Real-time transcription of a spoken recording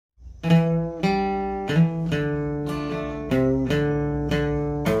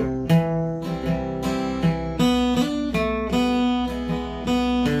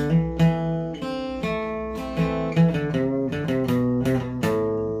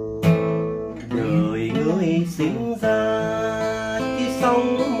người sinh ra chỉ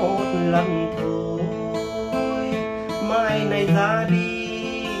sống một lần thôi, mai này ra đi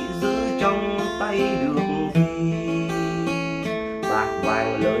giữ trong tay được gì. Bạc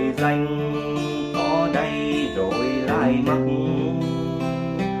vàng lời danh có đây rồi lại mất,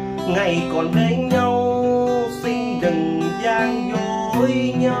 ngày còn bên nhau xin đừng gian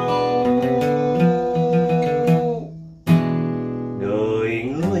dối nhau. Đời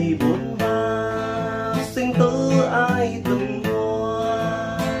người bốn ba sinh tử ai từng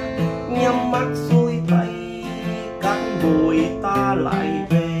qua, nhắm mắt xuôi tay cắt bụi ta lại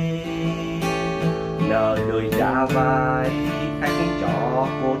về. Nợ đời trả vai khách trọ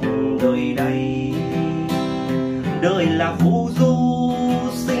cốt đời đây, đời là phù du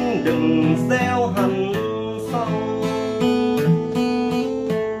xin đừng gieo hằn sâu.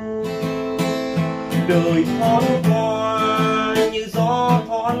 Đời thoáng qua như gió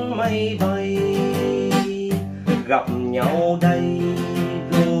thoáng mây bay, gặp nhau đây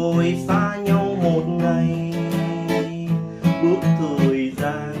rồi xa nhau một ngày. Bước thời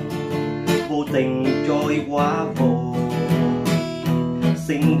gian vô tình trôi qua vội,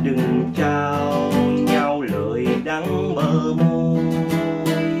 xin đừng trao nhau lời đắng bờ môi.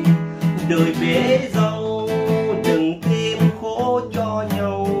 Đời bể dâu đừng thêm khổ cho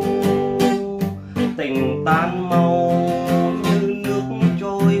nhau, tình tan mau như nước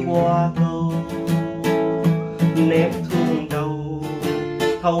trôi qua cầu. Nếp thương đầu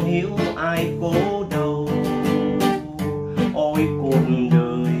thấu hiểu ai cố đầu, ôi cuộc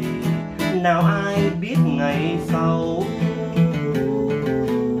đời nào ai biết ngày sau.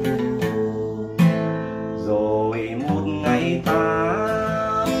 Rồi một ngày ta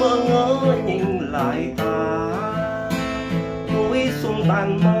bơ ngỡ nhìn lại ta, núi xuân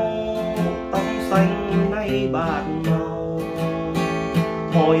tàn mau tóc xanh nay bạc màu.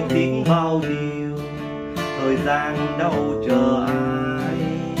 Hồi tiếng bao điều thời gian đâu chờ ai,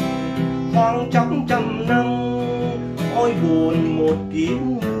 hoang chốc trăm năm ôi buồn một kiếp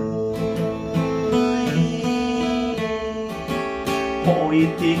người. Hồi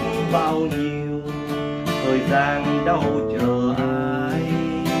tiếng bao nhiêu thời gian đâu chờ ai,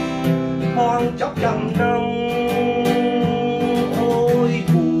 hoang chốc trăm năm ôi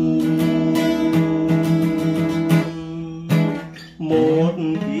buồn một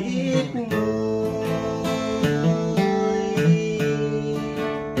kiếp người.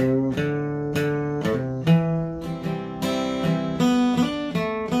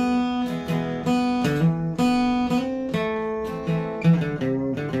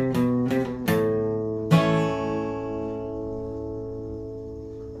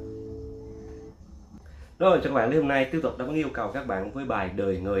 Rồi chào các bạn, hôm nay tiếp tục đáp ứng yêu cầu các bạn với bài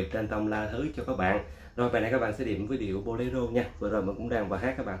Đời Người trên tông la hứ cho các bạn. Rồi bài này các bạn sẽ điểm với điệu Bolero nha. Vừa rồi mình cũng đang và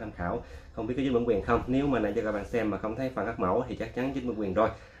hát các bạn tham khảo. Không biết có dính bản quyền không? Nếu mà này cho các bạn xem mà không thấy phần hát mẫu thì chắc chắn dính bản quyền rồi.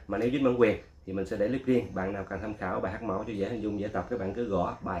 Mà nếu dính bản quyền thì mình sẽ để clip riêng. Bạn nào cần tham khảo bài hát mẫu cho dễ hình dung dễ tập, các bạn cứ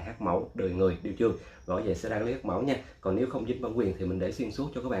gõ bài hát mẫu Đời Người Điêu Chương, gõ về sẽ ra clip hát mẫu nha. Còn nếu không dính bản quyền thì mình để xuyên suốt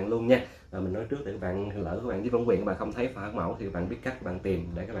cho các bạn luôn nha. Và mình nói trước để các bạn lỡ các bạn dính bản quyền các bạn không thấy phần hát mẫu thì các bạn biết cách các bạn tìm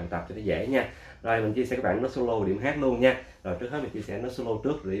để các bạn tập cho nó dễ nha. Rồi mình chia sẻ các bạn nó solo điểm hát luôn nha. Rồi trước hết mình chia sẻ nó solo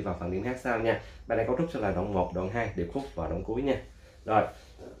trước rồi đi vào phần điểm hát sau nha. Bài này cấu trúc sẽ là đoạn 1, đoạn 2, điệp khúc và đoạn cuối nha. Rồi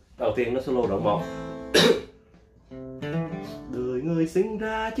đầu tiên nó solo đoạn 1. Đời người sinh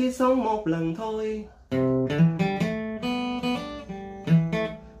ra chỉ sống một lần thôi,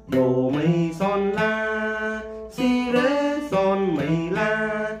 đồ mi son la si ré son mi la,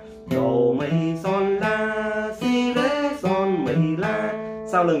 đồ mi son la si ré son mi la.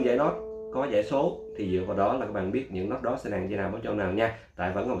 Sau lưng dãy nốt có dãy số thì dựa vào đó là các bạn biết những nốt đó sẽ đàn dây nào ở chỗ nào nha.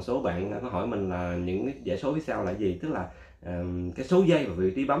 Tại vẫn còn một số bạn có hỏi mình là những dãy số phía sau là gì, tức là cái số dây và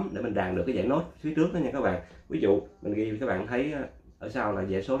vị trí bấm để mình đàn được cái dãy nốt phía trước đó nha các bạn. Ví dụ mình ghi các bạn thấy ở sau là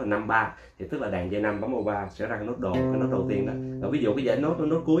dãy số là 53 thì tức là đàn dây 5 bấm ô 3 sẽ ra cái nốt đồ, cái nốt đầu tiên đó. Và ví dụ cái dãy nốt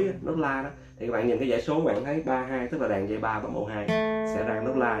cuối nốt la đó thì các bạn nhìn cái dãy số bạn thấy 32 tức là đàn dây 3 bấm ô 2 sẽ ra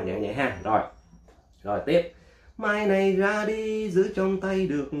nốt la dạng vậy ha. Rồi tiếp. Mai này ra đi giữ trong tay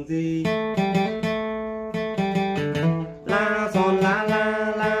được gì, la son la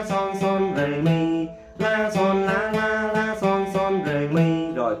la la son son rề mi, la son la la la son son rề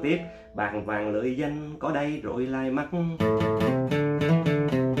mi. Rồi tiếp. Bạc vàng lưỡi danh có đây rồi lại mất,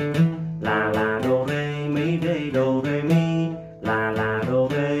 la do re mi, la do re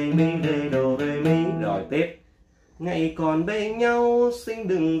mi. Rồi tiếp. Ngày còn bên nhau xin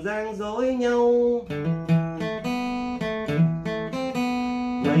đừng gian dối nhau,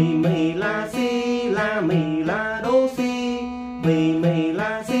 mi la si la mi la do si, mi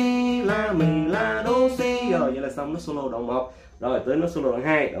la si la mi la do si. Rồi vậy là xong nó solo đoạn 1. Rồi tới nốt solo đoạn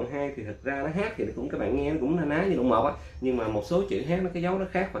 2. Đoạn 2 thì thực ra nó hát thì cũng các bạn nghe nó cũng na ná như đoạn 1 á, nhưng mà một số chữ hát nó cái dấu nó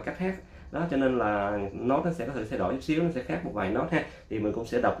khác và cách hát đó, cho nên là nốt nó sẽ có thể thay đổi chút xíu, nó sẽ khác một vài nốt ha. Thì mình cũng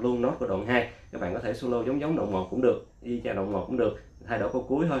sẽ đọc luôn nốt của đoạn 2. Các bạn có thể solo giống đoạn 1 cũng được, y chang đoạn 1 cũng được, thay đổi câu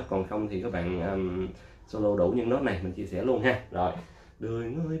cuối thôi, còn không thì các bạn solo đủ những nốt này mình chia sẻ luôn ha. Rồi đời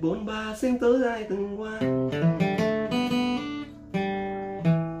người bốn ba sinh tới ai từng qua.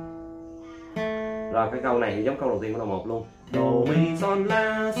 Rồi cái câu này thì giống câu đầu tiên của đoạn 1 luôn. Do mi son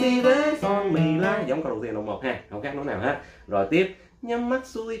la si ré son mi la, giống câu đầu tiên đoạn 1 ha, không khác nốt nào hết. Rồi tiếp, nhắm mắt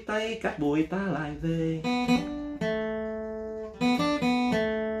xuôi tay cắt bụi ta lại về.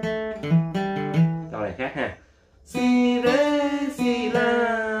 Câu này khác ha. Si ré si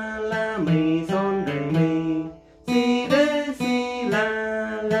la mi son re mi. Si ré si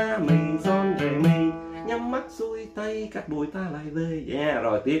la mi son re mi. Nhắm mắt xuôi tay cắt bụi ta lại về. Yeah,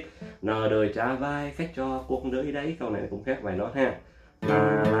 rồi tiếp, nợ đời trả vai khách cho cuộc đời đấy. Câu này cũng khác vài nốt ha.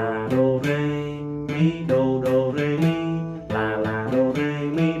 La do re mi do re mi. La do re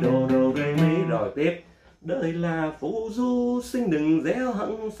mi do re mi. Rồi tiếp, đời là phù du xin đừng gieo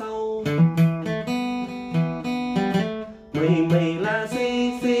hận sâu. Mi la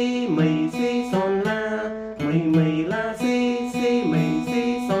si si mi si son la. Mi la si si mi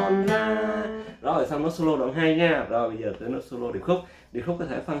si son la. Rồi xong nốt solo đoạn 2 nha. Rồi bây giờ tới nốt solo điệp khúc. Điệp khúc có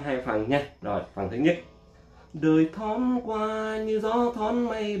thể phân 2 phần nha. Rồi phần thứ nhất, đời thón qua như gió thón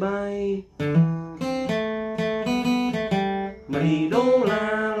mây bay. Mây đô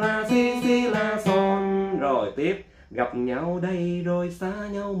la si la son. Rồi tiếp, gặp nhau đây rồi xa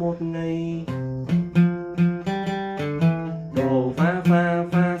nhau một ngày. Do fa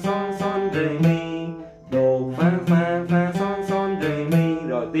fa son re mi. Do fa son re mi.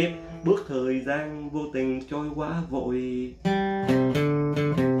 Rồi tiếp, bước thời gian vô tình trôi quá vội.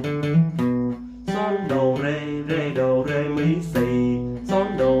 Son do re mi si. Son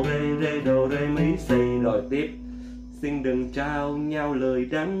do re mi si. Rồi tiếp, xin đừng trao nhau lời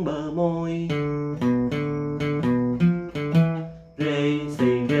đắng bờ môi. Re si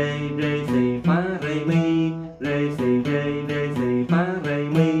fa re mi. Re si fa re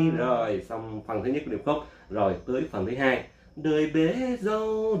mi. Rồi xong phần thứ nhất điệp khúc. Rồi tới phần thứ hai, đời bế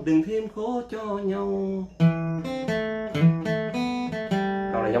dâu đừng thêm khổ cho nhau.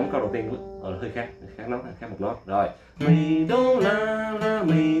 Câu này giống câu đầu tiên, hơi khác nốt, khác một nốt. Rồi mi đô la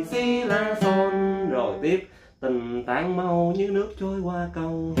mi si la son. Rồi tiếp, tình tán mau như nước trôi qua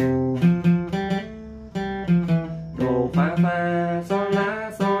cầu. Do fa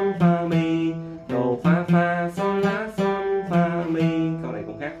son fa mi. Do fa son fa mi. Câu này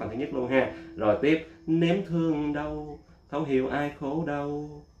cũng khác phần thứ nhất luôn ha. Rồi tiếp, nếm thương đau thấu hiểu ai khổ đau.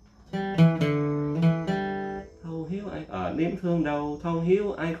 Thấu hiểu ai nếm thương đau thấu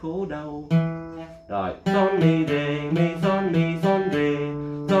hiểu ai khổ đau. Rồi son mi re mi son re.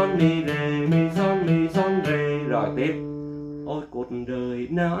 Son mi re mi son re. Rồi tiếp, ôi cuộc đời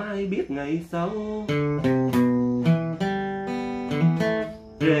nào ai biết ngày sau.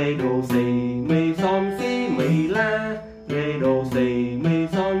 Re do si mi son si mi la. Re do si mi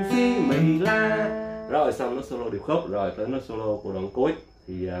son si mi la. Rồi xong nó solo điệp khúc. Rồi tới nó solo của đoạn cuối.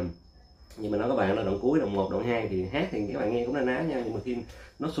 Thì như mình nói các bạn là đoạn cuối, đoạn 1, đoạn 2 thì hát thì các bạn nghe cũng na ná nha, nhưng mà khi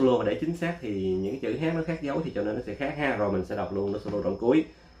nó solo và để chính xác thì những cái chữ hát nó khác dấu thì cho nên nó sẽ khác ha. Rồi mình sẽ đọc luôn nó solo đoạn cuối.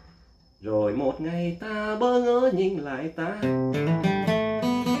 Rồi một ngày ta bơ ngỡ nhìn lại ta.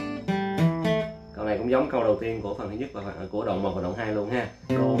 Câu này cũng giống câu đầu tiên của phần thứ nhất và của đoạn 1 và đoạn 2 luôn ha.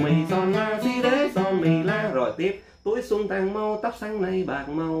 Do mi son la si ré son mi la. Rồi tiếp, tuổi xuân tàn mau tóc sáng nay bạc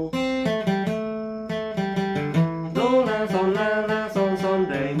mau. Do la son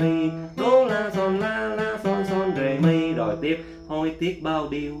re mi. Do la son re mi. Rồi tiếp, hối tiếc bao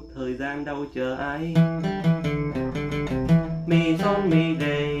điều thời gian đâu chờ ai. Mi son mi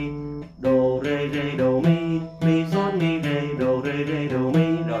re do re do mi. Mi son mi re do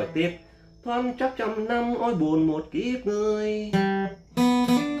mi. Rồi tiếp, thoăn trắc trăm năm ôi buồn một kiếp người.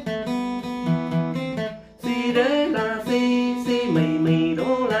 Si ré la si mi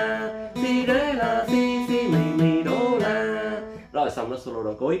đô la. Si ré la si mi đô la. Rồi xong nó solo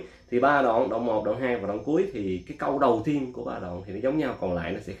đoạn cuối. Thì 3 đoạn, đoạn 1, đoạn 2 và đoạn cuối thì cái câu đầu tiên của 3 đoạn thì nó giống nhau, còn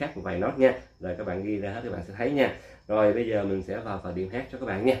lại nó sẽ khác một vài nốt nha. Rồi các bạn ghi ra hết các bạn sẽ thấy nha. Rồi bây giờ mình sẽ vào phần điểm hát cho các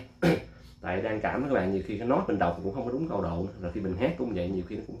bạn nha. Tại đang cảm các bạn, nhiều khi cái nốt mình đọc cũng không có đúng câu độ nữa. Rồi khi mình hát cũng vậy, nhiều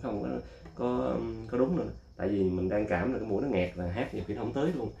khi nó cũng không có đúng nữa. Tại vì mình đang cảm là cái mũi nó nghẹt và hát nhiều khi nó không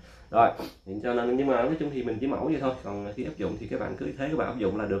tới luôn. Rồi cho nên, nhưng mà nói chung thì mình chỉ mẫu vậy thôi, còn khi áp dụng thì các bạn cứ thế các bạn áp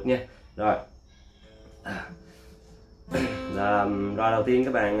dụng là được nha. Rồi rồi đầu tiên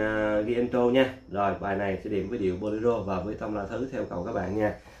các bạn ghi intro nha. Rồi bài này sẽ điểm với điệu bolero và với tông là thứ theo cầu các bạn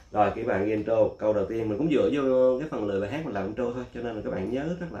nha. Rồi các bạn ghi intro, câu đầu tiên mình cũng dựa vô cái phần lời bài hát mình làm intro thôi, cho nên là các bạn nhớ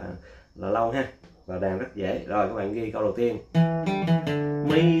rất là lâu ha, và đàn rất dễ. Rồi các bạn ghi câu đầu tiên.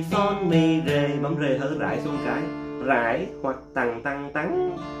 Mi son mi rê, bấm rê thử rải xuống cái, rải hoặc tặng tăng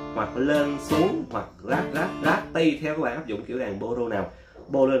tắng, hoặc lên xuống, hoặc rát rát rát, tùy theo các bạn áp dụng kiểu đàn bolero nào.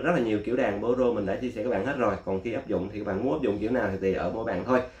 Bolero rất là nhiều kiểu đàn bolero mình đã chia sẻ các bạn hết rồi, còn khi áp dụng thì các bạn muốn áp dụng kiểu nào thì tùy ở mỗi bạn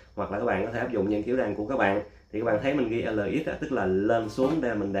thôi, hoặc là các bạn có thể áp dụng những kiểu đàn của các bạn. Thì các bạn thấy mình ghi LX tức là lên xuống,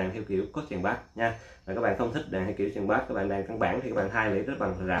 để mình đàn theo kiểu có chèn bass nha. Và các bạn không thích đàn theo kiểu chèn bass, các bạn đàn căn bản thì các bạn thay LX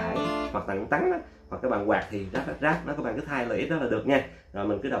bằng rải hoặc tặng tắng, hoặc các bạn quạt thì rát rát rát, nó các bạn cứ thay LX đó là được nha. Rồi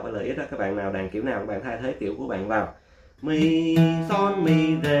mình cứ đọc cái LX đó, các bạn nào đàn kiểu nào các bạn thay thế kiểu của bạn vào. Mi son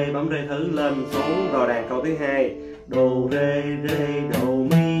mi rê, bấm rê thứ lên xuống. Rồi đàn câu thứ hai, đồ rê rê đồ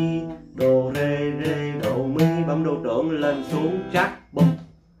mi, đồ rê rê đồ mi, bấm đô trưởng lên xuống chắc bum,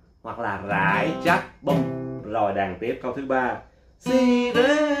 hoặc là rải chắc bum. Rồi đàn tiếp câu thứ ba, si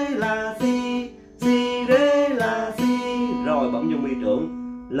rê la si, si rê la si, rồi bấm vô mi trưởng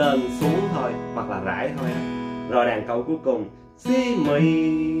lên xuống thôi, hoặc là rải thôi. Rồi đàn câu cuối cùng, si mi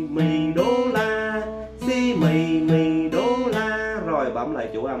mi đô la, si mi mi đô la, rồi bấm lại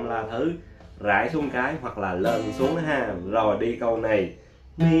chủ âm la thứ, rải xuống cái hoặc là lên xuống ha. Rồi đi câu này,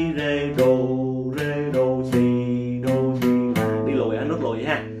 mi rê đô si la, đi lùi nốt lùi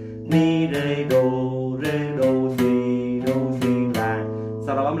ha, mi rê đô si la.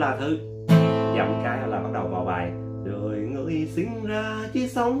 Sau đó bấm la thứ, dậm cái là bắt đầu vào bài. Đời người sinh ra chỉ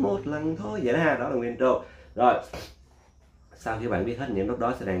sống một lần thôi, vậy đó ha. Đó là nguyên intro. Rồi sau khi bạn biết hết những nốt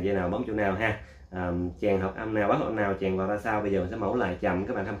đó sẽ đàn dây nào, bấm chỗ nào ha, chèn hợp âm nào, bắt hợp âm nào, chèn vào ra sao. Bây giờ mình sẽ mẫu lại chậm,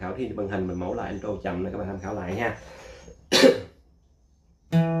 các bạn tham khảo trên màn hình mình mẫu lại intro chậm để các bạn tham khảo lại ha.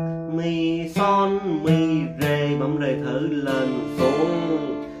 Mi son mi rê, bấm rê thử lên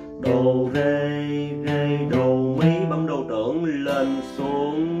xuống, đồ rê rê đồ mi, bấm đô trưởng lên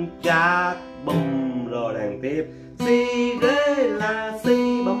xuống chát bum. Rồi đàn tiếp, si rê la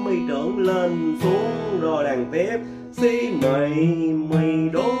si, bấm mi trưởng lên xuống. Rồi đàn tiếp, si mi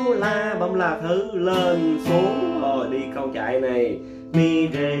đô la, bấm la thứ lên xuống. Rồi đi câu chạy này, mi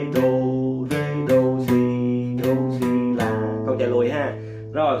rê đô si la, câu chạy lùi ha.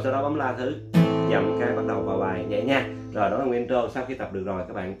 Rồi sau đó bấm la thứ, dậm cái bắt đầu vào bài vậy nha. Rồi đó là nguyên intro. Sau khi tập được rồi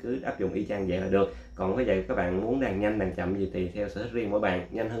các bạn cứ áp dụng y chang vậy là được. Còn cái vậy các bạn muốn đàn nhanh đàn chậm gì thì theo sở thích riêng mỗi bạn,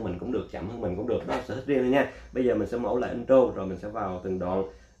 nhanh hơn mình cũng được, chậm hơn mình cũng được, đó là sở thích riêng thôi nha. Bây giờ mình sẽ mẫu lại intro rồi mình sẽ vào từng đoạn,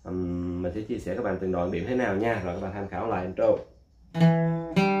 mình sẽ chia sẻ các bạn từng đoạn điểm thế nào nha, rồi các bạn tham khảo lại intro.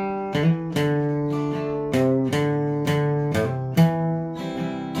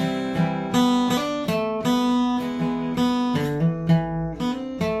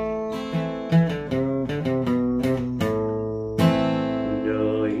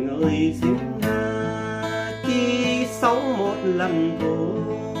 Đời người sinh ra chỉ sống một lần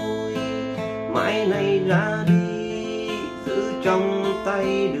thôi, mãi này ra đi giữ trong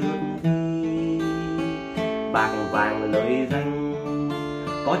tay được gì, bạc vàng lời danh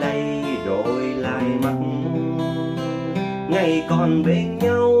có đây rồi lại mất, ngày còn bên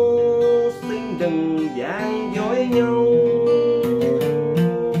nhau xin đừng gian dối nhau.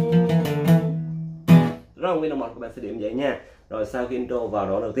 Rồi nguyên đoạn 1 các bạn sẽ điểm vậy nha. Rồi sau khi intro vào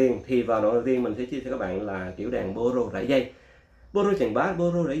đoạn đầu tiên thì vào đoạn đầu tiên mình sẽ chia sẻ các bạn là kiểu đàn bolero rải dây, bolero chèn bass,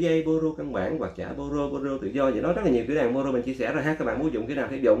 bolero rải dây, bolero căn bản, quạt chả bolero tự do. Vậy đó, rất là nhiều kiểu đàn bolero mình chia sẻ rồi ha. Các bạn muốn dùng kiểu nào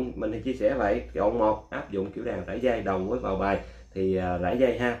thì dụng, mình thì chia sẻ vậy. Đoạn 1 áp dụng kiểu đàn rải dây đồng với vào bài thì rải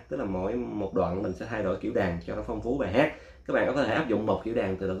dây ha, tức là mỗi một đoạn mình sẽ thay đổi kiểu đàn cho nó phong phú bài hát. Các bạn có thể áp dụng một kiểu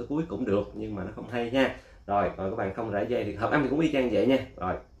đàn từ đầu tới cuối cũng được, nhưng mà nó không hay nha. Rồi còn các bạn không rải dây thì hợp âm thì cũng y chang vậy nha.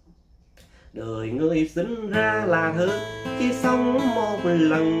 Rồi đời người sinh ra là thứ chỉ sống một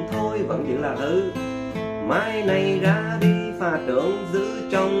lần thôi, vẫn chỉ là thứ, mai này ra đi pha trưởng giữ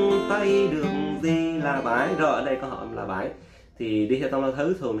trong tay được gì là bãi. Rồi ở đây có hợp âm là bãi thì đi theo tông la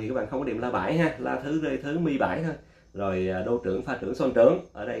thứ, thường thì các bạn không có điểm la bãi ha, la thứ rê thứ mi bãi thôi. Rồi đô trưởng pha trưởng son trưởng,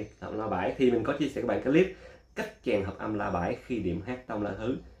 ở đây hợp âm la bãi thì mình có chia sẻ các bạn cái clip cách chèn hợp âm la bãi khi điểm hát tông la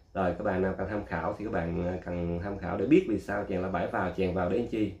thứ. Rồi các bạn nào cần tham khảo thì các bạn cần tham khảo để biết vì sao chèn la bãi vào, chèn vào để làm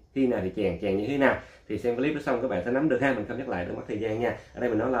chi, khi nào thì chèn như thế nào, thì xem clip đó xong các bạn sẽ nắm được ha. Mình không nhắc lại, đừng mất thời gian nha. Ở đây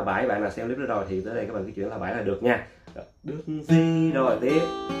mình nói la bãi, bạn nào xem clip đó rồi thì tới đây các bạn cứ chuyển la bãi là được nha. Được gì rồi tiếp,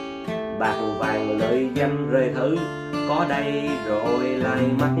 bạc vàng lời danh rơi thứ có đây rồi lại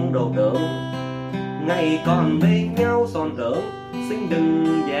mắc đồ tưởng, ngày còn bên nhau son trưởng xin đừng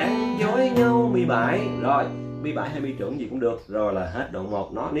gian dối nhau mi bãi. Rồi mi bảy hay mi trưởng gì cũng được. Rồi là hết đoạn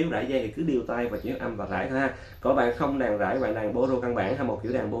 1. Nó nếu rải dây thì cứ điều tay và chỉ hợp âm và rải thôi ha. Còn bạn không đàn rải, bạn đàn bolero căn bản hay một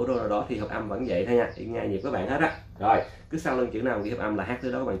kiểu đàn bolero nào đó thì hợp âm vẫn vậy thôi nha, y ngay nhịp các bạn hết á. Rồi cứ sau lưng chữ nào ghi hợp âm là hát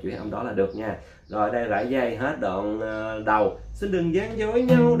tới đó các bạn chuyển âm đó là được nha. Rồi đây rải dây hết đoạn đầu. Xin đừng gian dối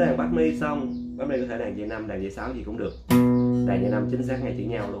nhau, đàn bắt mi xong. Bắt mi có thể đàn dây 5, đàn dây 6 gì cũng được. Đàn dây 5 chính xác ngay chữ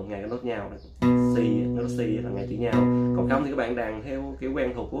nhau luôn, ngay cái nốt nhau đó. Si, nốt si là ngay chữ nhau. Còn không thì các bạn đàn theo kiểu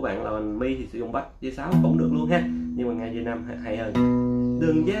quen thuộc của bạn là mi thì sử dụng bắt dây 6 cũng được luôn ha. Nhưng mà ngay dây 5 hay hơn.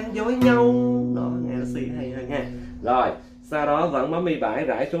 Đừng gian dối nhau, đó nghe là si hay hơn ha. Rồi sau đó vẫn bấm mi bảy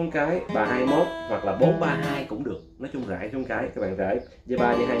rải xuống cái 321 hoặc là 432 cũng được. Nói chung rải xuống cái các bạn rải dây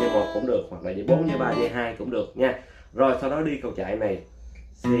 3 dây 2 dây 1 cũng được, hoặc là dây 4 dây 3 dây 2 cũng được nha. Rồi sau đó đi câu chạy này.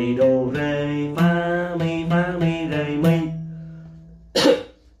 Si do re fa mi re mi.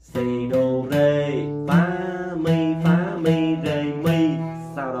 Si do re fa mi re mi.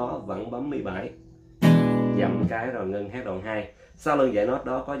 Sau đó vẫn bấm mi bảy. Dậm cái rồi ngưng hát đoạn 2. Sau lưng dãy nốt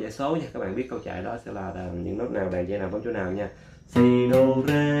đó có dãy số nha, các bạn biết câu chạy đó sẽ là những nốt nào, đàn dây nào bấm chỗ nào nha. Si do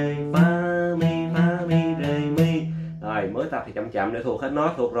re fa mi re mi. Rồi mới tập thì chậm chậm để thuộc hết nốt,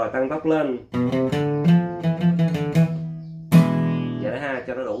 thuộc rồi tăng tốc lên. Vậy đó ha,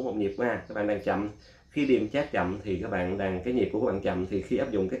 cho nó đủ một nhịp nha. Các bạn đàn chậm, khi điềm chát chậm thì các bạn đàn cái nhịp của các bạn chậm, thì khi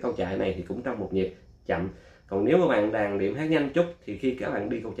áp dụng cái câu chạy này thì cũng trong một nhịp chậm. Còn nếu mà bạn đàn điểm hát nhanh chút thì khi các bạn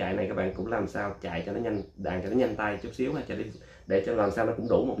đi câu chạy này các bạn cũng làm sao chạy cho nó nhanh, đàn cho nó nhanh tay chút xíu ha, để cho làm sao nó cũng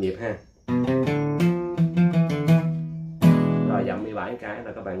đủ một nhịp ha. Rồi dậm mi bảy cái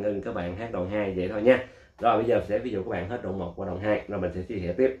rồi các bạn ngưng, các bạn hát đoạn 2 vậy thôi nha. Rồi bây giờ sẽ ví dụ các bạn hết đoạn 1 qua đoạn 2 rồi mình sẽ chia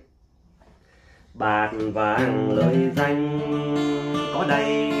sẻ tiếp. Bạc vàng lời danh có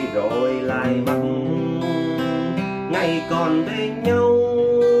đây rồi lại mất, ngày còn bên nhau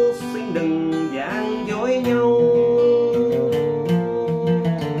xin đừng gian dối nhau.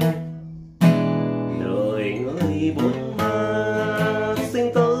 Đời người bốn ma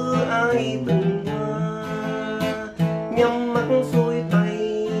sinh tử ai từng qua, nhắm mắt xuôi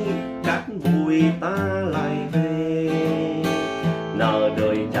tay cát bụi ta lại về. Nợ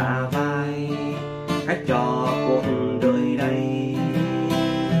đời trả vai khách cho cuộc đời đây,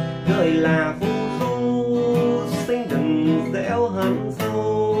 đời là phù du xin đừng dẻo hận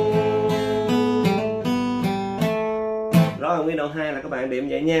sâu. Rồi nguyên đoạn 2 là các bạn điểm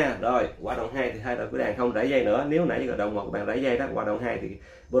vậy nha. Rồi qua đoạn 2 thì hai đoạn của đàn không rải dây nữa. Nếu nãy giờ đoạn 1 các bạn rải dây đó, qua đoạn 2 thì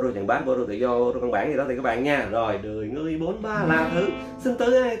bolero chàng bass, bolero tự do, bolero căn bản gì đó thì các bạn nha. Rồi đời người 43 là thứ xin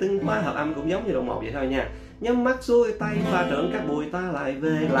tới ai từng qua, hợp âm cũng giống như đoạn 1 vậy thôi nha. Nhắm mắt xuôi tay pha trợn các bụi ta lại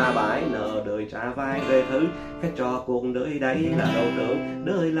về, là bãi nợ đời trả vai rê thứ khách cho cuộc đời đấy là đầu tưởng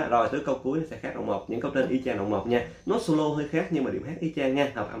đời là. Rồi tới câu cuối nó sẽ khác đoạn 1, những câu trên y chang đoạn 1 nha. Nốt solo hơi khác nhưng mà điểm hát y chang nha,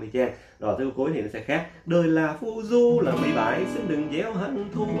 hợp âm y chang. Rồi tới câu cuối thì nó sẽ khác. Đời là phu du là mi bãi xin đừng déo hận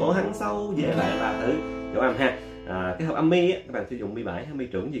thu ổ hăng sâu về lại là thứ đoạn âm ha. Cái hợp âm mi á, các bạn sử dụng mi bảy hay mi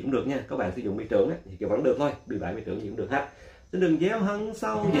trưởng gì cũng được nha. Các bạn sử dụng mi trưởng á, thì vẫn được thôi, mi bảy mi trưởng gì cũng được hết. Xin đừng déo hận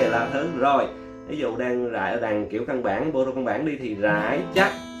sâu về là thứ. Rồi ví dụ đang rải đàn kiểu căn bản, bolero căn bản đi thì rải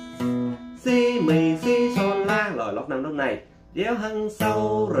chắc si mi si son la. Rồi lót 5 nốt này déo hăng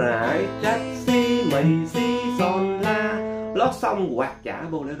sâu rải chắc si mi si son la. Lót xong quạt chả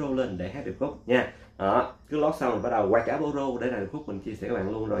bolero lên để hát điệp khúc nha. Đó, cứ lót xong rồi bắt đầu quạt chả bolero để là điệp khúc mình chia sẻ các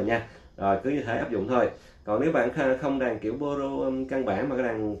bạn luôn rồi nha. Rồi cứ như thế áp dụng thôi. Còn nếu bạn không đàn kiểu bolero căn bản mà cái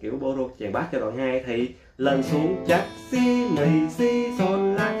đàn kiểu bolero chèn bass cho đoạn 2 thì lên xuống chắc si mi si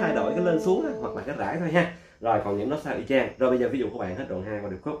son la, thay đổi cái lên xuống hoặc là cái rải thôi ha. Rồi còn những nốt sau y chang. Rồi bây giờ ví dụ các bạn hết đoạn 2 qua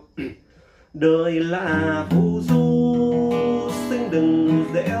điệp khúc. Đời là phù du xin đừng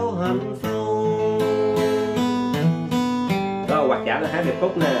dẻo hận sâu. Rồi quạt chả là hát điệp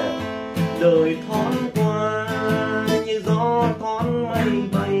khúc nè. Đời thoáng qua như gió thoáng mây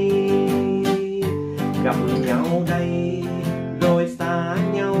bay, gặp nhau đây rồi xa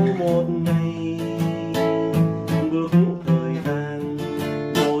nhau một ngày. Bước thời gian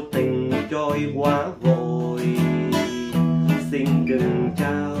vô tình trôi quá vội, xin đừng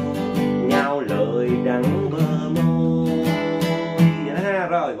trao nhau lời đắng bờ môi.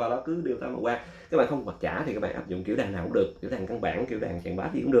 Rồi và đó cứ điều ta mà qua. Các bạn không quạt chả thì các bạn áp dụng kiểu đàn nào cũng được, kiểu đàn căn bản, kiểu đàn chèn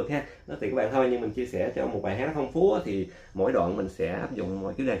bass gì cũng được ha. Đó thì các bạn thôi, nhưng mình chia sẻ cho một bài hát nó phong phú thì mỗi đoạn mình sẽ áp dụng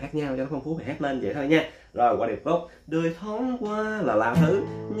mọi kiểu đàn khác nhau cho nó phong phú bài hát lên vậy thôi nha. Rồi qua điệp khúc. Đời thoáng qua là thứ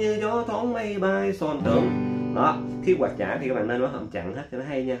như gió thoáng mây bay son tưởng. Đó, khi quạt chả thì các bạn nên bấm âm chặn hết cho nó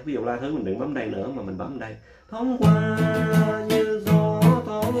hay nha. Ví dụ la thứ mình đừng bấm đây nữa mà mình bấm đây. Thoáng qua như gió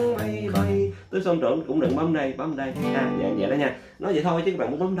thoáng mây bay. Tới son trưởng cũng đừng bấm đây vậy đó nha. Nói vậy thôi chứ các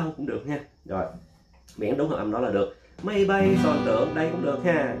bạn muốn bấm đâu cũng được nha. Rồi miễn đúng hợp âm đó là được. Mây bay son trưởng đây cũng được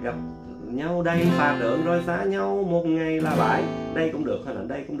ha. Gặp nhau đây pha trưởng rồi xa nhau một ngày là bãi, đây cũng được hay là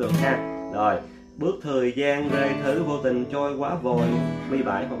đây cũng được ha. Rồi bước thời gian rê thử vô tình trôi quá vội, mi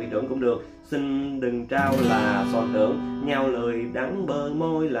bãi hoặc bị tưởng cũng được. Xin đừng trao là son tưởng, nhau lời đắng bơ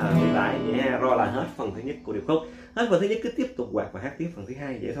môi là mi bãi vậy ha. Rồi là hết phần thứ nhất của điệp khúc. Hết phần thứ nhất cứ tiếp tục quạt và hát tiếp phần thứ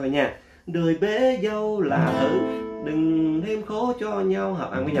hai vậy thôi nha. Đời bế dâu là thử, đừng thêm khó cho nhau.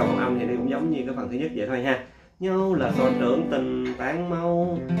 Hợp âm với nhau hợp âm thì đây cũng giống như cái phần thứ nhất vậy thôi ha. Nhau là son trưởng tình tán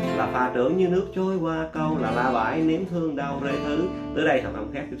mau, là pha trưởng như nước trôi qua câu, là la bãi nếm thương đau rê thứ. Tới đây hợp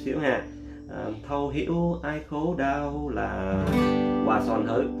âm khác chút xíu ha. Thâu hiểu ai khổ đau là qua son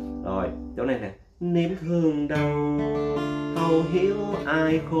thử. Rồi chỗ này nè, nếm thương đau, thâu hiểu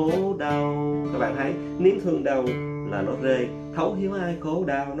ai khổ đau. Các bạn thấy nếm thương đau là nốt rê, thấu hiểu ai khổ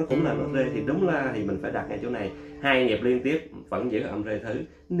đau nó cũng là nốt rê, thì đúng là thì mình phải đặt ngay chỗ này. Hai nhịp liên tiếp vẫn giữ âm rê thứ.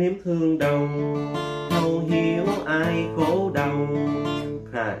 Nếm thương đau, thấu hiểu ai khổ đau.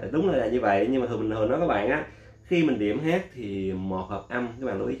 Đúng là như vậy, nhưng mà thường mình nói các bạn á, khi mình điểm hát thì một hợp âm, các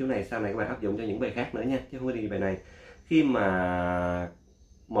bạn lưu ý chỗ này, sau này các bạn áp dụng cho những bài khác nữa nha, chứ không có đi bài này. Khi mà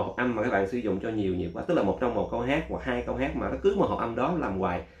một hợp âm mà các bạn sử dụng cho nhiều quá, tức là một trong một câu hát hoặc hai câu hát mà nó cứ một hợp âm đó làm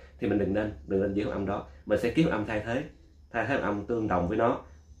hoài, thì mình đừng nên giữ hợp âm đó, mình sẽ kiếm hợp âm thay thế hợp âm tương đồng với nó.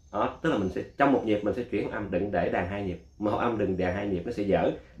 Đó, tức là mình sẽ trong một nhịp mình sẽ chuyển hợp âm, đừng để đàn hai nhịp, một hợp âm đừng đàn hai nhịp nó sẽ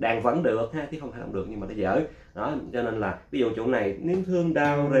dở. Đàn vẫn được ha, chứ không phải không được nhưng mà nó dở. Đó, cho nên là ví dụ chỗ này nếm thương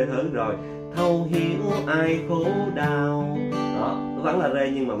đau rê thử, rồi thâu hiểu ai khổ đau, đó nó vẫn là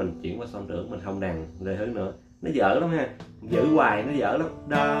rê nhưng mà mình chuyển qua son trưởng, mình không đàn rê thử nữa, nó dở lắm ha, giữ hoài nó dở lắm.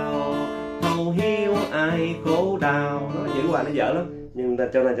 Đau thâu hiểu ai khổ đau, nó giữ hoài nó dở lắm. Nhưng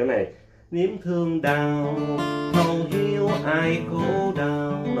cho nên chỗ này nếm thương đau, thâu hiểu ai khổ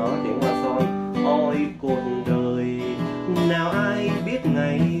đau, nó chuyển qua son. Ôi cuộc đời nào ai biết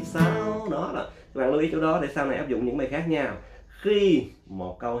ngày sao. Đó là các bạn lưu ý chỗ đó để sau này áp dụng những bài khác nha. Khi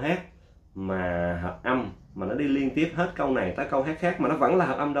một câu hát mà hợp âm mà nó đi liên tiếp hết câu này tới câu hát khác mà nó vẫn là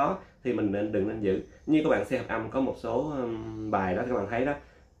hợp âm đó thì mình đừng nên giữ. Như các bạn xem hợp âm có một số bài đó các bạn thấy đó,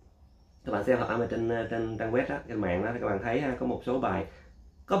 các bạn xem hợp âm ở trên trang web đó, trên mạng đó, các bạn thấy có một số bài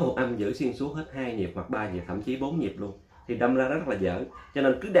có một âm giữ xuyên suốt hết 2 nhịp hoặc 3 nhịp, thậm chí 4 nhịp luôn, thì đâm ra rất là dở. Cho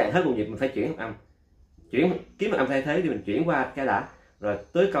nên cứ đàn hết một nhịp mình phải chuyển hợp âm, kiếm một âm thay thế thì mình chuyển qua cái đã, rồi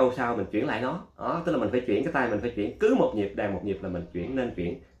tới câu sau mình chuyển lại nó. Đó, tức là mình phải chuyển cái tay, mình phải chuyển cứ một nhịp, đàn một nhịp là mình nên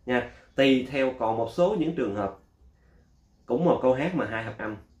chuyển nha. Tùy theo, còn một số những trường hợp cũng một câu hát mà hai hợp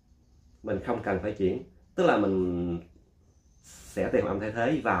âm mình không cần phải chuyển, tức là mình sẽ tìm hợp âm thay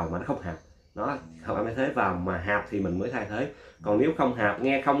thế vào mà nó không hợp. Nó hợp âm thay thế vào mà hợp thì mình mới thay thế, còn nếu không hợp,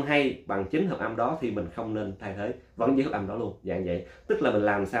 nghe không hay bằng chính hợp âm đó thì mình không nên thay thế, vẫn giữ hợp âm đó luôn, dạng vậy. Tức là mình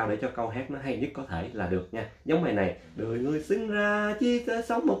làm sao để cho câu hát nó hay nhất có thể là được nha. Giống bài này, đời người sinh ra chỉ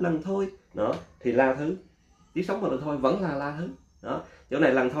sống một lần thôi, đó thì la thứ, chỉ sống một lần thôi vẫn là la thứ. Đó, chỗ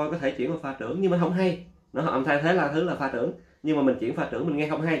này lần thôi có thể chuyển qua pha trưởng nhưng mà không hay, nó hợp âm thay thế la thứ là pha trưởng, nhưng mà mình chuyển pha trưởng mình nghe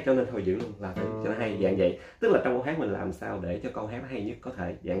không hay, cho nên thôi giữ luôn là thứ cho nó hay, dạng vậy. Tức là trong câu hát mình làm sao để cho câu hát nó hay nhất có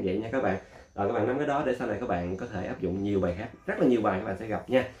thể, dạng vậy nha các bạn. Rồi các bạn nắm cái đó để sau này các bạn có thể áp dụng nhiều bài khác, rất là nhiều bài các bạn sẽ gặp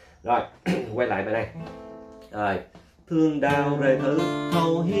nha. Rồi quay lại bài này. Rồi thương đau rê thứ,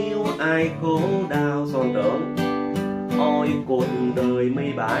 thâu hiểu ai khổ đau, son trưởng. Ôi cuộc đời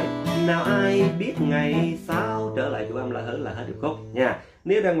mây bãi, nào ai biết ngày sao. Trở lại chủ âm là thứ là hết điệp khúc nha.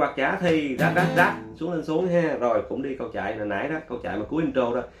 Nếu đang quạt chả thì rát xuống lên xuống ha. Rồi cũng đi câu chạy là nãy đó, câu chạy mà cuối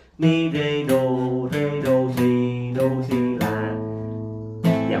intro đó, mi rê đô si la.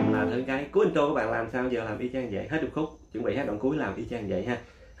 Dậm là thứ cái cuối intro các bạn làm sao giờ làm y chang vậy. Hết điệp khúc chuẩn bị hát đoạn cuối làm y chang vậy ha.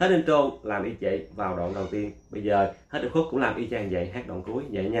 Hết intro làm y vậy vào đoạn đầu tiên. Bây giờ hết điệp khúc cũng làm y chang vậy, hát đoạn cuối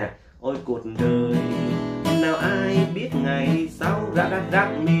vậy nha. Ôi cuộc đời nào ai biết ngày sau, rát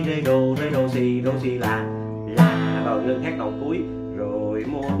mi rê đô si la. Rồi ngưng hát đoạn cuối. Rồi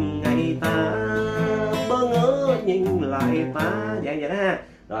một ngày ta bơ ngỡ nhìn lại ta, dạng vậy đó ha.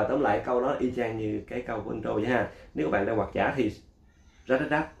 Rồi tóm lại câu đó y chang như cái câu của intro vậy ha. Nếu các bạn đang quạt chả thì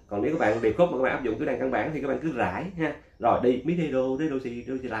rát, còn nếu các bạn điệp khúc mà các bạn áp dụng cứ đàn căn bản thì các bạn cứ rải ha. Rồi đi mi rê đô si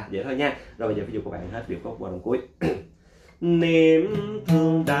la vậy thôi nha. Rồi bây giờ ví dụ các bạn hết điệp khúc qua đoạn cuối. Nếm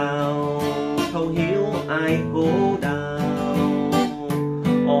thương đau, thấu hiểu ai khổ đau.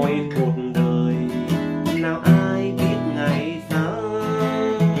 Ôi cuộc đời nào ai biết ngày sao.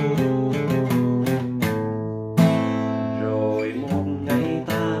 Rồi một ngày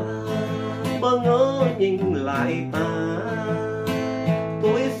ta bơ ngỡ nhìn lại ta,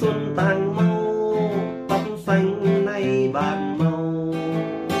 tuổi xuân tàn mau, tóc xanh nay bạc màu.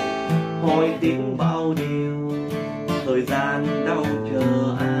 Hỏi tiếc bao điều, thời gian đâu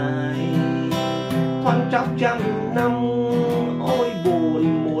chờ ai. Thoáng chốc trăm năm, ôi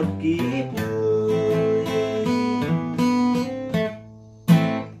buồn một kiếp người.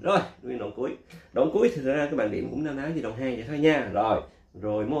 Rồi, nguyên đoạn cuối. Đoạn cuối thì ra các bạn điểm cũng na ná như đoạn 2 vậy thôi nha. Rồi,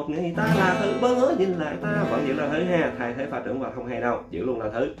 Rồi một ngày ta là thứ bơ ngỡ nhìn lại ta vẫn giữ là thứ ha, thay thế pha trưởng và không hay đâu, giữ luôn là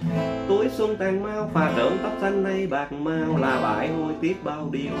thứ. Tuổi xuân tàn mau pha trưởng tóc xanh nay bạc mau là bãi hôi tiếc bao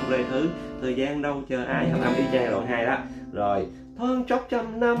điều rời thứ, thời gian đâu chờ ai, hợp âm y chang đoạn 2 đó. Rồi thoáng chốc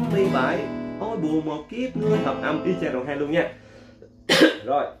 157 ôi buồn một kiếp ngươi, hợp âm y chang đoạn 2 luôn nha.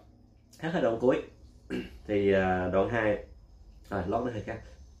 Rồi hát ở đoạn cuối thì đoạn 2 lót nó hơi khác.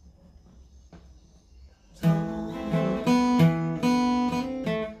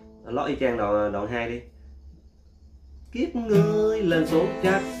 Lót y chang đoạn 2 đi. Kiếp người lên số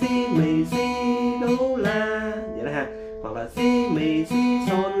chặt si mì si đấu la, vậy đó ha. Hoặc là si mì si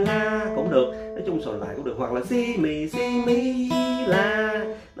son la cũng được, nói chung son lại cũng được, hoặc là si mì si mi la.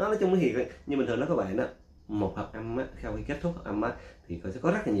 Nó nói chung thì như bình thường đó các bạn đó, một hợp âm á, sau khi kết thúc hợp âm á thì sẽ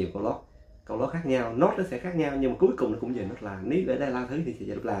có rất là nhiều con lót khác nhau, nốt nó sẽ khác nhau, nhưng mà cuối cùng nó cũng về nốt là. Nếu ở đây la thứ thì sẽ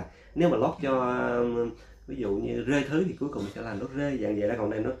về nốt là. Nếu mà lót cho ví dụ như rê thứ thì cuối cùng sẽ là nốt rê dạng vậy đó, còn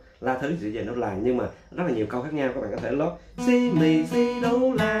đây nốt la thứ thì sẽ về nốt là. Nhưng mà rất là nhiều câu khác nhau, các bạn có thể lót si mì si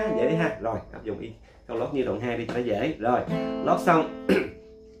đấu la vậy đi ha. Rồi áp dụng y câu lót như đoạn 2 đi cho nó dễ. Rồi lót xong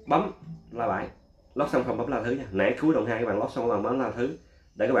bấm la bãi, lót xong không bấm la thứ nha. Nãy cuối đoạn 2 các bạn lót xong lần bấm la thứ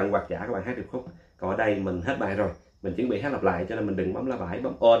để các bạn quạt trả, các bạn hát điệp khúc. Còn ở đây mình hết bài rồi, mình chuẩn bị hát lặp lại cho nên mình đừng bấm la bãi,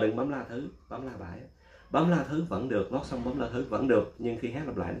 đừng bấm la thứ, bấm la bãi. Bấm la thứ vẫn được, lót xong bấm la thứ vẫn được, nhưng khi hát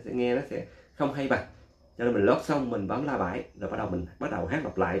lặp lại nó sẽ nghe nó sẽ không hay bằng. Cho nên mình lót xong mình bấm la bãi rồi mình bắt đầu hát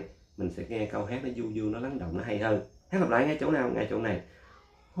lặp lại, mình sẽ nghe câu hát nó du dương, nó lắng động, nó hay hơn. Hát lặp lại ngay chỗ nào? Ngay chỗ này.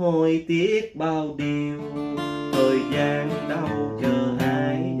 Hồi tiếc bao điều, thời gian đâu chờ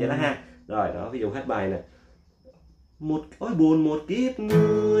ai, vậy đó ha. Rồi đó, ví dụ hết bài nè. Một ôi buồn một kiếp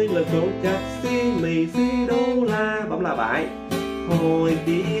người là số chặt si mì si đô la, bấm la bãi. Hồi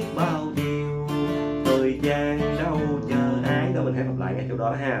tiếc bao điều, thời gian đâu chờ ai, đó mình hát lặp lại ngay chỗ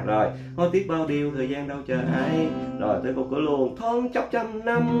đó ha. Rồi hồi tiếc bao điều, thời gian đâu chờ ai. Rồi tới câu cuối luôn. Thoáng chốc 100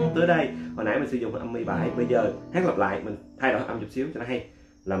 năm, tới đây hồi nãy mình sử dụng âm mi bãi, bây giờ hát lặp lại mình thay đổi âm chút xíu cho nó hay,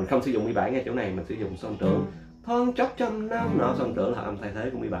 là mình không sử dụng mi bãi ngay chỗ này, mình sử dụng son trưởng. Thoáng chốc 100 năm, nó son trưởng là âm thay thế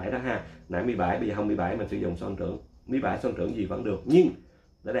của mi bãi đó ha. Nãy mi bãi, bây giờ không mi bãi, mình sử dụng son trưởng. Mi bãi son trưởng gì vẫn được, nhưng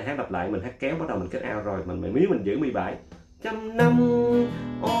ở đây hát lặp lại mình hát kéo, bắt đầu mình kết out rồi nếu mình giữ mi bãi 100 năm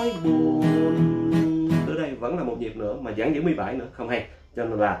ôi buồn, từ đây vẫn là một nhịp nữa mà vẫn giữ mi bãi nữa, không hay. Cho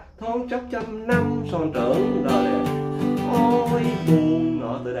nên là thoáng chốc 100 năm son trưởng rồi ôi buồn,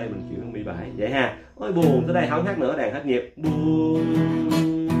 nó từ đây mình chuyển mi bãi vậy ha. Ôi buồn, tới đây không hát nữa, đàn hết nhịp buồn.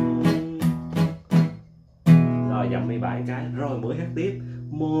 Rồi dậm mi bãi cái rồi mới hát tiếp.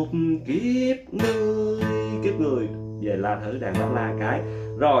 Một kiếp người về la thứ, đàn bấm la cái,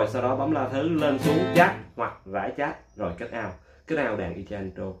 rồi sau đó bấm la thứ lên xuống chát hoặc rải chát, rồi kết out đàn y chang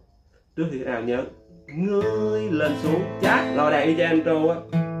intro. Trước khi kết out nhớ ngươi lên xuống chát, rồi đàn y chang intro á.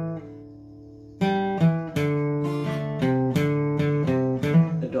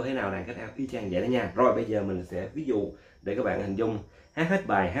 Intro thế nào đàn kết out y chang vậy đó nha. Rồi bây giờ mình sẽ ví dụ để các bạn hình dung hát hết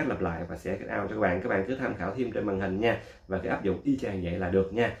bài, hát lặp lại và sẽ kết out cho các bạn cứ tham khảo thêm trên màn hình nha, và cái áp dụng y chang vậy là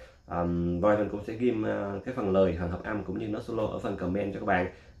được nha. Rồi mình cũng sẽ ghi cái phần lời, phần hợp âm cũng như nó solo ở phần comment cho các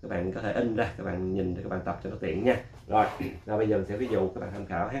bạn có thể in ra, các bạn nhìn để các bạn tập cho nó tiện nha. Rồi bây giờ mình sẽ ví dụ các bạn tham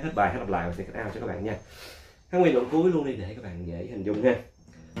khảo hát hết bài, hát lặp lại và sẽ kết out cho các bạn nha. Hát nguyên đoạn cuối luôn đi để các bạn dễ hình dung ha.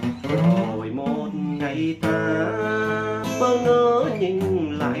 Rồi một ngày ta bơ ngỡ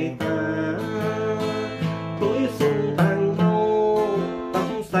nhìn lại ta, tuổi xuân tàn mau tóc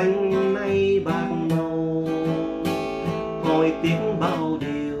xanh nay bạc màu, hồi tiếng bao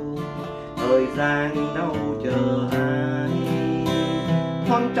điều, thời gian đâu chờ ai.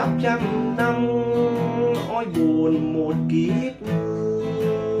 Thoáng chốc 100 năm ôi buồn một kiếp người,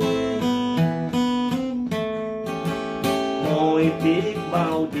 hồi tiếc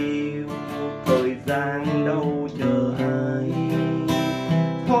bao điều, thời gian đâu chờ ai.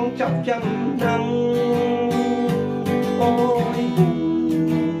 Thoáng chốc 100 năm ôi buồn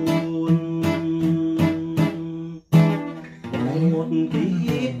một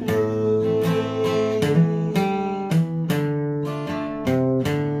kiếp người.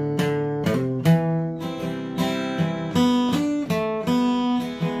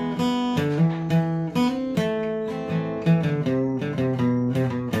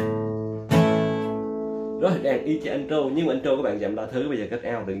 Rồi đàn y chang intro, nhưng mà intro các bạn dậm la thứ, bây giờ kết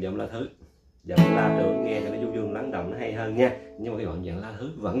out đừng dậm la thứ, dậm la trưởng nghe cho nó du dương lắng động, nó hay hơn nha. Nhưng mà cái đoạn dậm la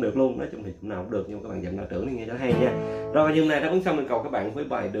thứ vẫn được luôn, nói chung thì cũng nào cũng được, nhưng mà các bạn dậm la trưởng đi nghe cho nó hay nha. Rồi hôm nay đáp ứng xong, mình cầu các bạn với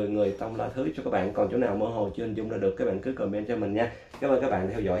bài Đời Người tông la thứ cho các bạn. Còn chỗ nào mơ hồ chưa hình dung ra được các bạn cứ comment cho mình nha. Cảm ơn các bạn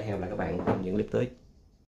theo dõi, hẹn gặp lại các bạn trong những clip tới.